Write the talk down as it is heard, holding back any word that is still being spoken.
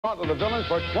Front of the villains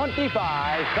for $25,000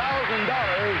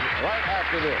 right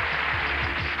after this.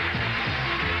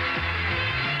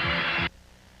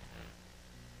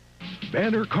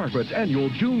 Banner Carpet's annual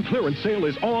June clearance sale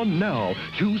is on now.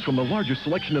 Choose from the largest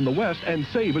selection in the West and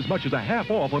save as much as a half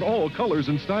off on all colors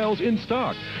and styles in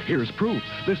stock. Here's proof.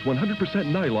 This 100%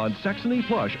 nylon Saxony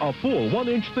plush, a full 1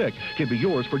 inch thick, can be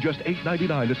yours for just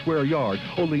 $8.99 a square yard.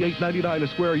 Only $8.99 a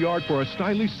square yard for a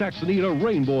stylish Saxony in a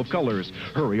rainbow of colors.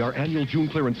 Hurry, our annual June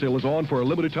clearance sale is on for a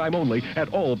limited time only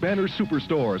at all Banner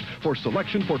superstores. For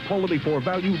selection, for quality, for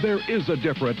value, there is a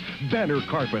difference. Banner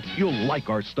Carpets. You'll like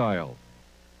our style.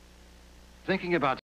 Thinking about